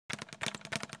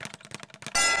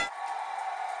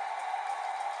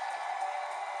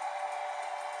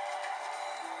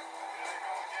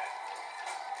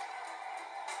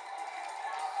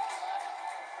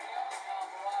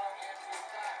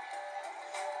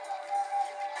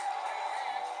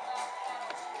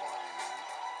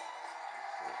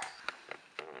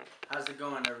How's it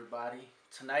going, everybody?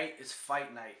 Tonight is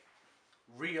fight night.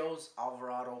 Rios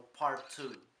Alvarado Part 2.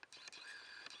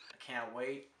 I can't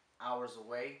wait. Hours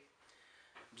away.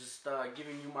 Just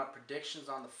giving you my predictions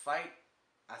on the fight.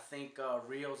 I think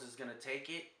Rios is going to take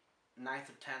it. 9th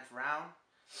or 10th round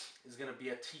is going to be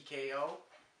a TKO.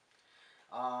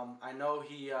 I know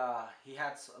he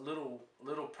had a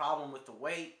little problem with the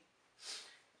weight,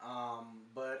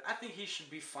 but I think he should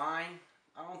be fine.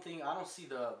 I don't see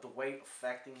the weight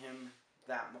affecting him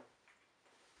that much.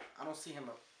 I don't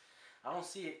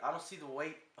see the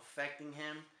weight affecting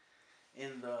him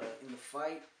in the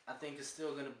fight. I think it's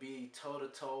still gonna be toe to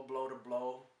toe, blow to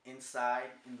blow,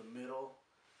 inside, in the middle,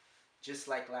 just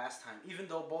like last time. Even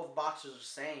though both boxers are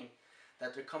saying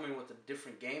that they're coming with a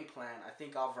different game plan, I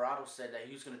think Alvarado said that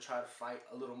he was gonna try to fight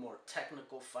a little more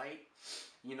technical fight.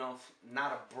 You know,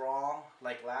 not a brawl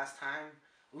like last time.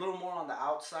 A little more on the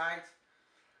outside.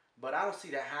 But I don't see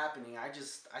that happening. I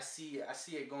see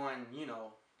it going, you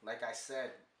know, like I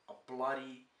said, a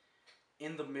bloody,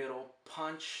 in the middle,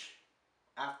 punch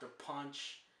after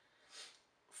punch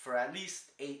for at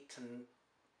least 8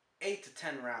 to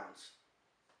 10 rounds.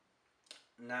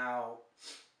 Now,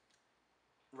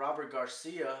 Robert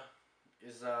Garcia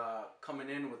is coming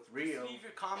in with Rio. Leave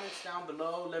your comments down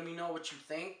below. Let me know what you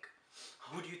think.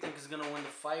 Who do you think is gonna win the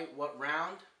fight? What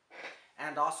round?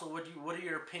 And also, what are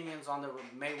your opinions on the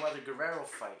Mayweather-Guerrero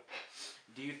fight?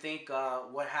 Do you think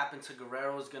what happened to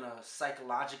Guerrero is going to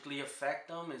psychologically affect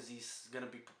him? Is he going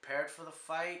to be prepared for the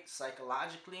fight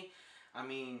psychologically? I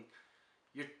mean,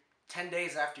 you're 10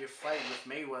 days after your fight with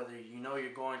Mayweather, you know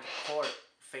you're going to court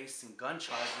facing gun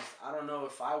charges. I don't know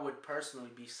if I would personally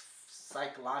be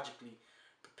psychologically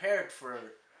prepared for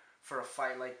a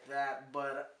fight like that.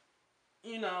 But,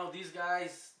 you know, these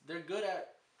guys, they're good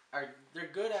at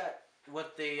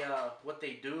what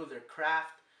they do, their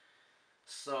craft.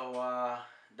 So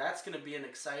that's gonna be an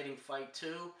exciting fight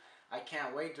too. I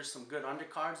can't wait. There's some good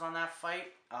undercards on that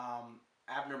fight.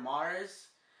 Abner Mares,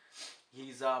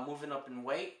 he's moving up in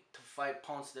weight to fight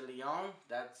Ponce de Leon.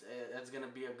 That's gonna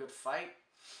be a good fight.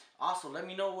 Also, let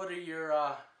me know what are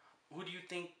your who do you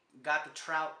think got the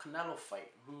Trout Canelo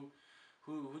fight? Who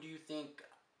do you think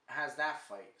has that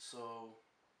fight? So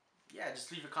yeah,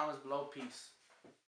 just leave your comments below. Peace.